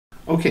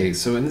Okay,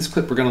 so in this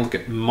clip we're going to look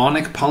at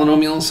monic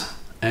polynomials,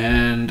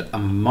 and a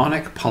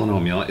monic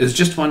polynomial is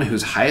just one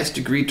whose highest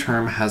degree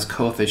term has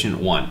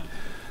coefficient 1.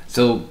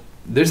 So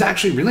there's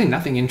actually really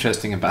nothing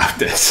interesting about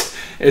this.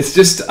 It's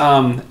just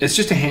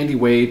a handy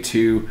way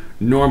to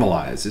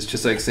normalize. It's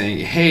just like saying,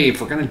 hey, if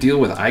we're going to deal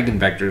with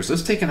eigenvectors,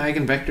 let's take an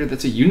eigenvector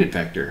that's a unit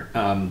vector,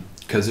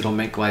 because it'll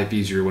make life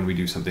easier when we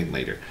do something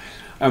later.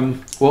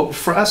 Well,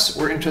 for us,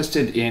 we're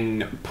interested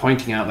in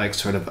pointing out like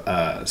sort of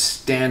a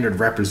standard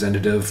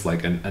representative,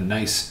 like a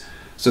nice,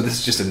 so this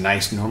is just a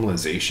nice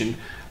normalization.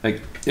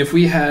 Like if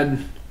we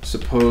had,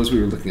 suppose we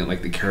were looking at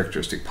like the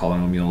characteristic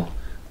polynomial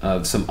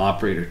of some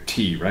operator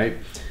t, right?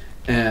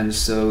 And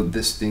so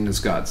this thing has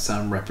got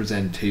some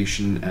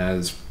representation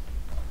as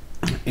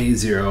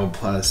a0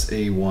 plus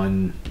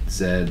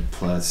a1z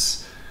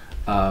plus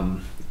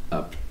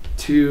up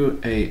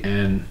to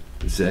an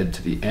z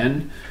to the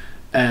n.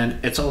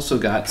 And it's also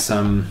got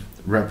some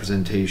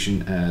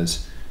representation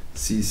as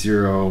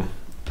c0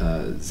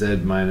 z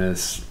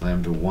minus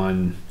lambda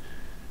 1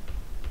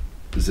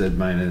 z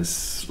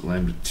minus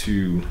lambda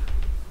 2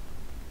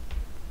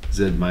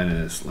 z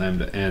minus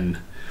lambda n,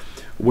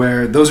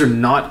 where those are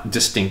not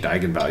distinct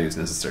eigenvalues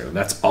necessarily.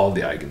 That's all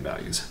the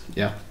eigenvalues.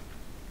 Yeah.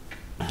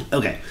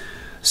 Okay.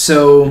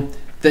 So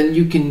then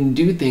you can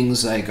do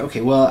things like,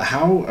 okay, well,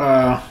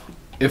 how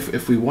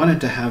if we wanted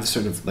to have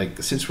sort of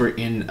like, since we're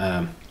in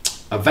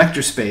a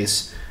vector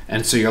space,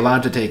 and so you're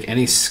allowed to take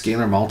any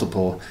scalar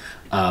multiple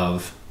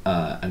of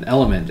an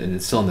element and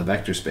it's still in the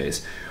vector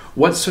space,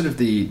 what's sort of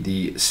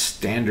the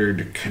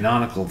standard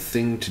canonical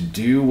thing to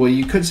do? Well,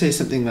 you could say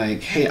something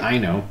like, hey, I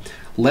know,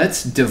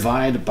 let's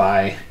divide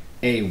by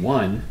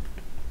a1,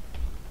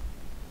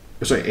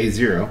 or sorry,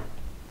 a0,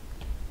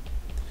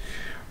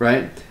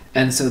 right?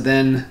 And so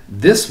then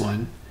this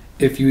one,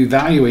 if you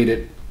evaluate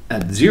it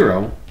at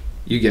 0,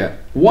 you get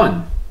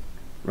 1,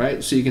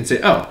 right? So you can say,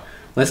 oh,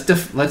 let's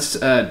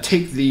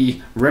take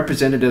the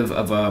representative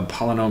of a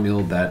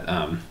polynomial that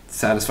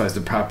satisfies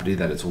the property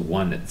that it's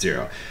 1 at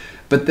 0.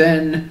 But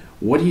then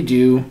what do you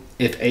do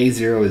if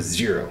a0 is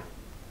 0?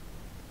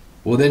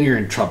 Well, then you're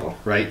in trouble,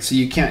 right? So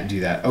you can't do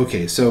that.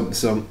 Okay, so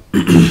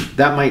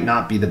that might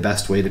not be the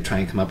best way to try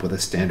and come up with a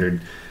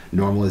standard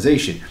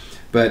normalization.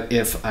 But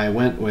if I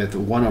went with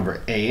 1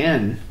 over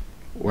an,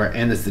 where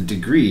n is the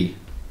degree,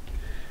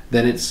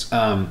 then it's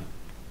the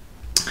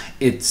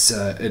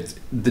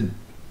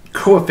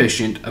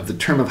coefficient of the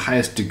term of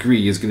highest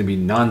degree is going to be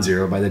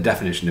non-zero by the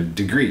definition of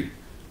degree,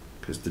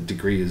 because the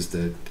degree is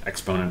the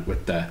exponent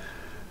with the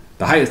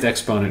highest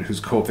exponent whose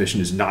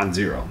coefficient is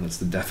non-zero. That's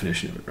the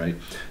definition of it, right?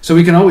 So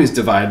we can always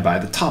divide by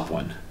the top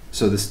one.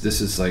 So this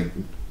is like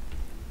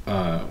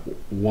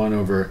 1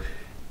 over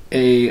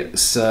a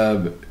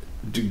sub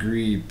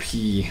degree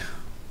p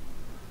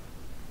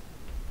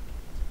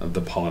of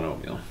the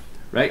polynomial,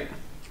 right?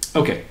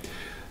 Okay,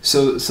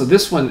 so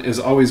this one is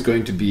always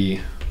going to be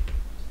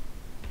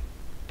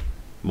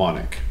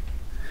monic.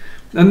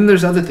 And then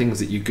there's other things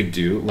that you could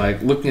do,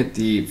 like looking at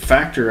the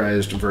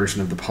factorized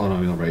version of the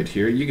polynomial right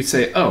here. You could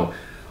say, oh,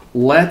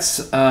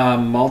 let's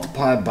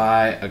multiply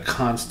by a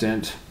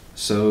constant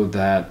so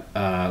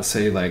that,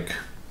 say like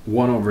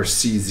 1 over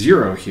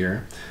c0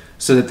 here,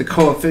 so that the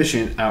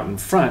coefficient out in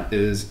front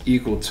is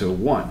equal to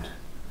 1.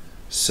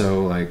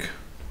 So like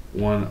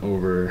 1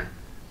 over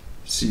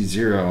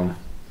c0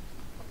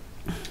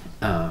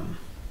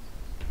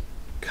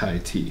 chi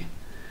t.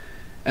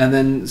 And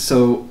then,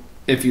 so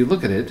if you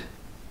look at it,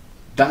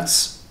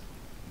 that's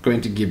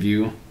going to give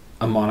you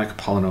a monic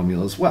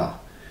polynomial as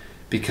well,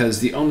 because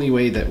the only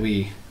way that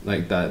we,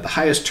 like the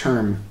highest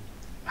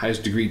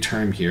degree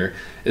term here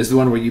is the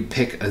one where you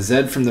pick a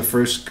z from the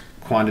first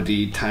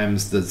quantity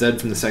times the z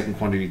from the second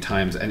quantity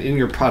times, and in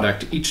your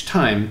product each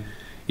time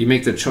you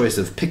make the choice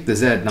of pick the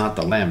z, not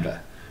the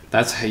lambda.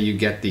 That's how you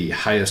get the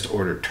highest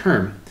order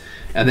term.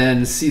 And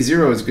then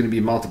c0 is going to be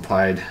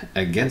multiplied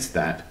against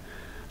that.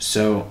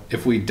 So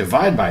if we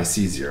divide by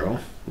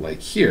c0, like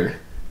here,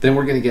 then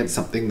we're going to get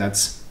something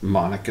that's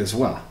monic as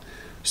well.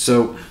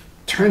 So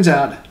turns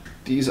out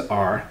these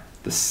are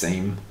the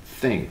same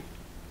thing.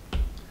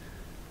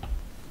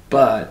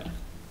 But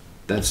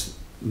that's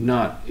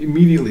not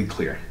immediately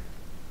clear.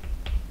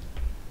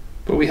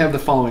 But we have the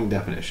following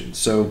definition.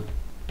 So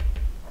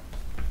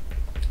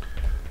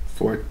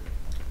for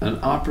an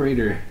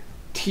operator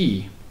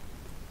t,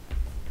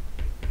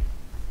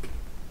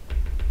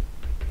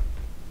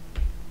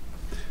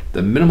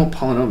 the minimal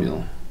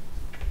polynomial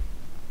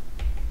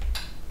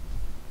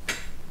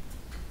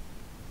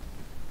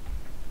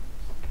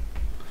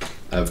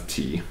of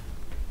t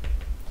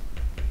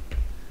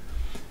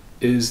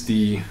is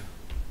the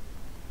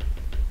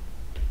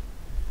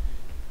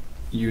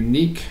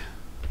unique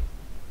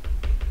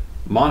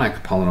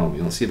monic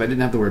polynomial. See, if I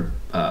didn't have the word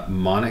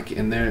monic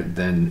in there,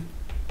 then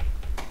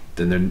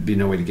there'd be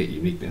no way to get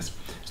uniqueness.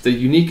 It's the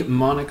unique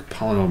monic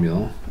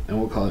polynomial, and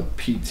we'll call it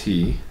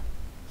pt,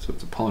 so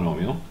it's a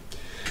polynomial.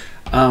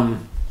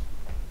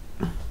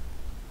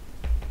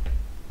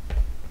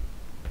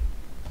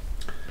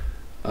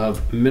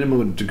 Of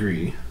minimal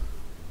degree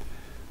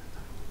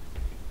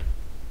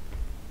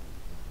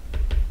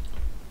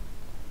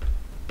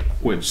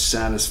which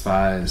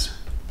satisfies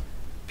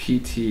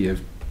pt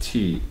of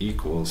t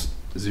equals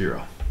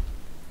 0.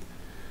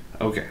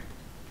 Okay.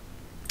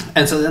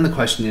 And so then the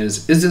question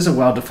is this a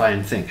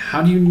well-defined thing?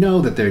 How do you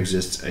know that there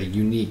exists a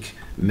unique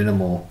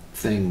minimal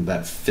thing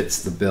that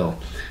fits the bill?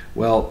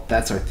 Well,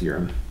 that's our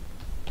theorem.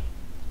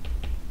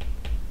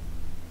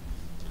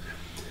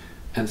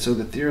 And so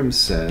the theorem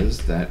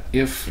says that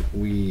if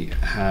we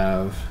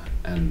have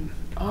an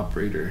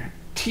operator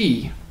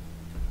t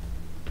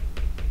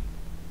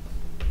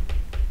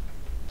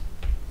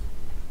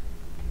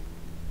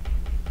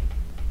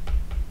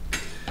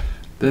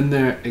then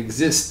there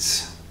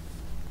exists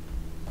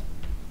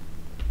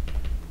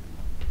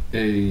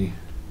a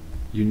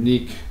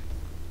unique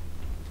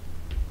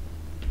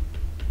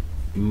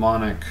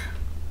monic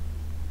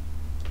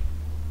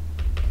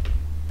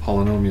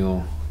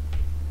polynomial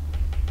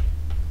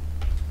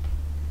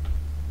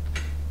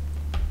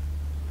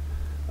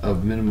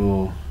of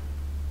minimal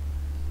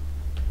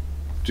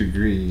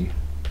degree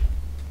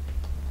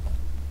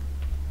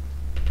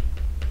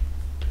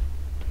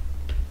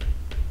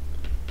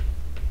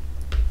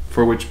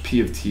for which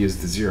p of t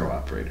is the 0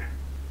 operator.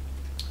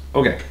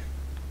 Okay.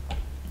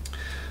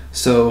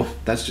 So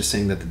that's just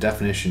saying that the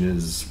definition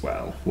is,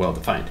 well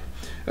defined.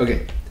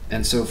 Okay,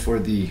 and so for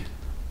the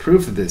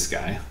proof of this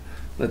guy,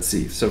 let's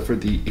see. So for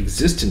the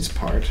existence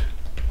part,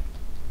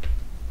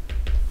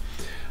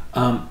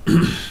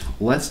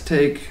 let's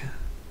take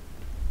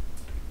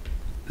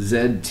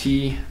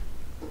zt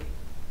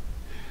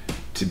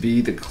to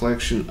be the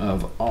collection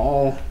of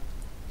all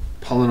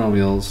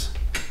polynomials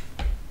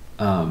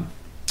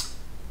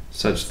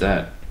such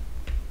that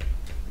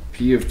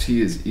p of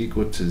t is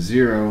equal to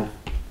 0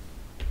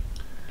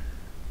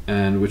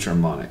 and which are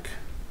monic.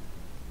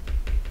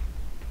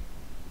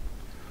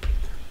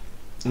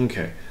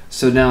 Okay,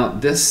 so now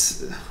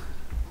this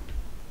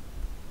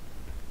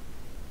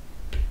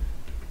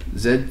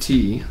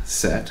zt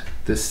set,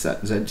 this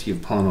set zt of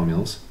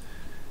polynomials,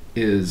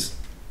 is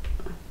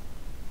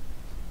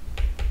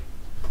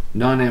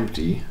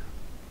non-empty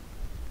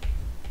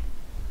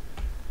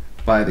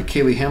by the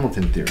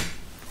Cayley-Hamilton theorem.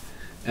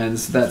 And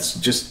so that's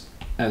just,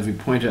 as we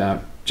pointed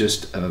out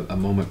just a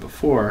moment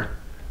before,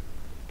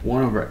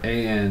 1 over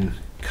an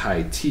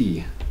chi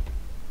t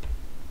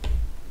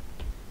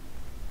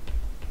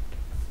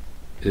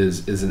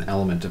is an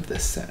element of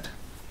this set,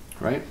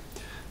 right?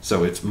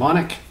 So it's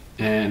monic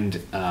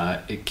and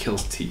it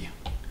kills t.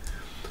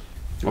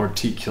 Or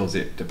t kills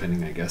it,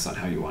 depending, I guess, on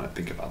how you want to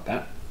think about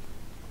that.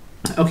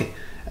 Okay,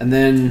 and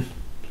then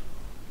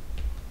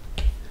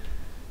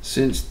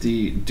since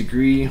the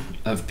degree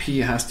of p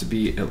has to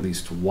be at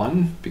least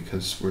 1,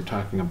 because we're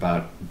talking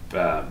about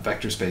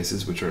vector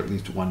spaces which are at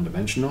least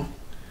one-dimensional,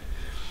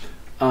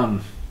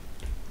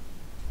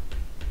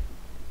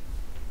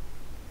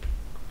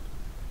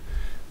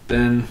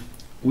 then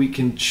we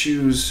can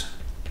choose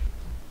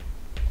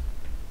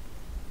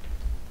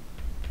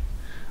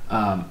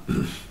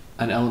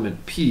an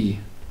element p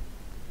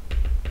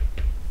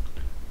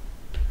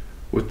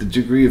with the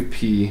degree of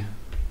p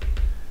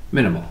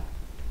minimal.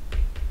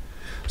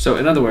 So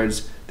in other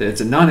words, that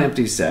it's a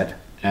non-empty set,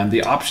 and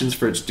the options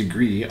for its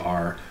degree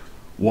are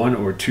 1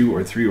 or 2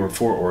 or 3 or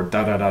 4 or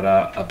da da da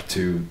da up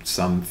to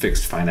some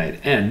fixed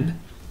finite n.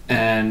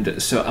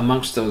 And so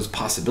amongst those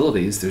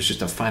possibilities, there's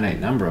just a finite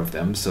number of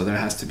them, so there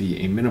has to be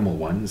a minimal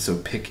one, so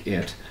pick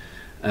it.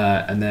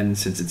 And then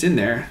since it's in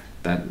there,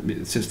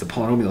 since the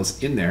polynomial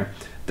is in there,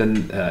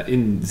 then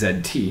in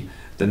zt,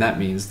 then that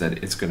means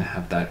that it's going to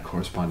have that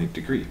corresponding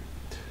degree.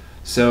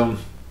 So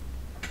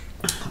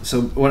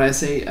when I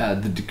say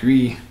the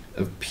degree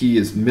of p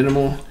is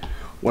minimal,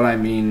 what I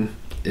mean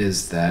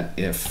is that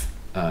if,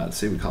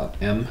 say we call it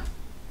m,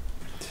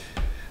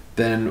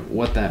 then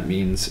what that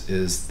means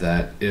is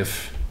that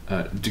if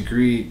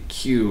degree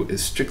q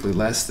is strictly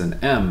less than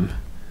m,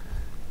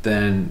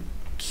 then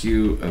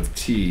q of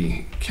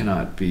t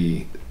cannot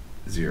be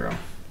 0.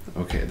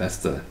 Okay, that's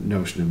the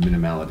notion of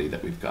minimality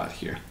that we've got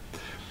here.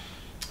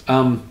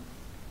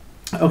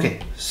 Okay,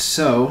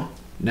 so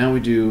now we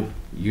do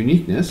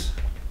uniqueness.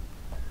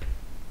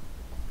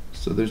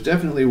 So there's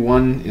definitely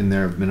 1 in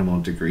there of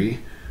minimal degree.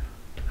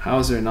 How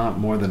is there not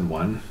more than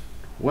 1?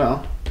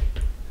 Well,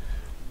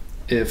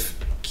 if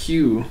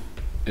q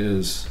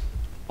is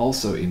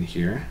also in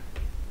here,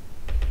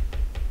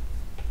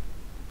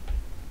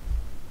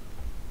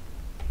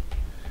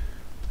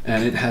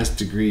 and it has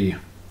degree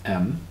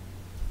m,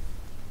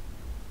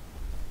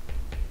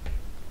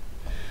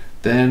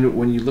 then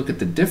when you look at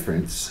the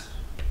difference,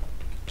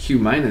 q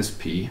minus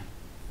p,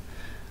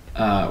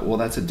 well,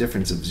 that's a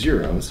difference of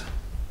zeros.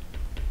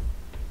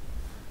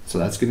 So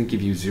that's going to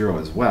give you 0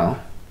 as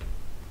well.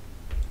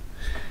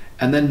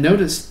 And then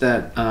notice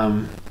that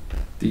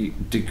the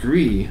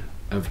degree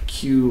of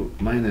q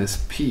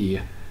minus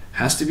p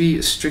has to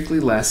be strictly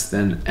less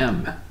than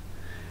m.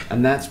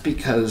 And that's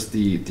because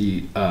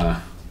the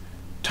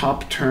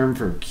top term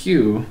for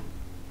q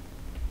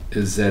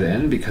is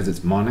Zn because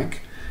it's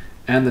monic,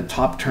 and the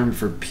top term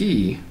for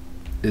p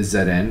is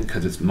Zn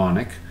because it's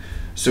monic.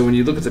 So when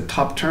you look at the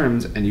top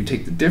terms and you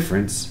take the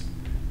difference,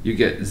 you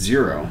get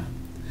 0.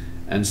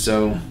 And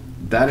so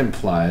that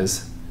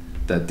implies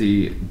that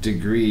the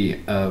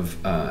degree of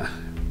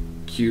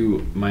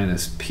q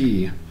minus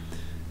p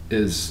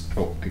is,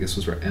 oh, I guess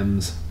those were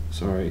m's,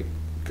 sorry,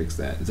 fix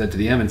that, z to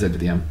the m and z to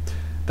the m.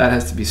 That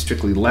has to be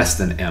strictly less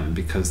than m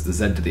because the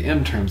z to the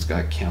m terms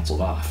got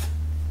canceled off.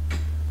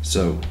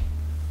 So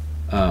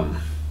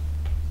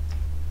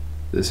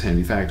this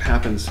handy fact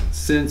happens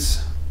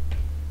since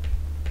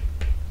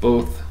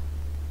both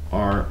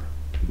are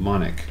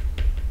monic.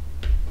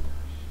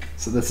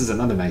 So this is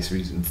another nice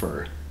reason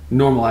for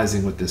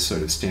normalizing with this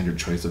sort of standard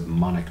choice of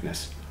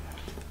monicness.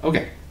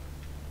 Okay,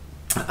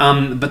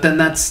 but then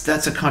that's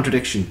a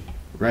contradiction,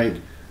 right?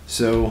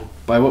 So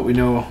by what we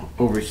know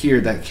over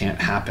here, that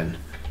can't happen.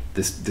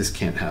 This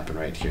can't happen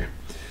right here.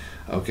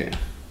 Okay.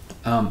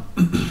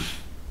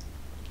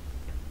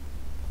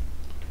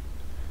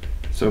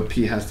 So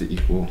P has to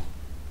equal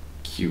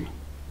Q.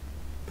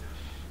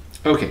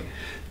 Okay,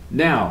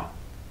 now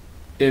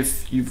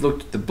if you've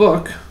looked at the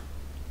book,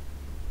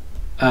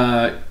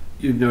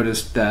 you've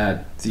noticed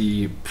that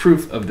the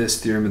proof of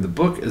this theorem in the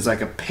book is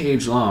like a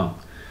page long.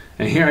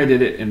 And here I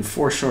did it in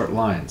 4 short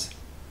lines.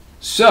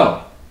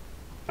 So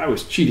I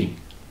was cheating.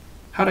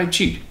 How'd I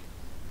cheat?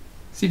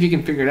 See if you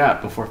can figure it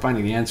out before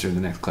finding the answer in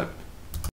the next clip.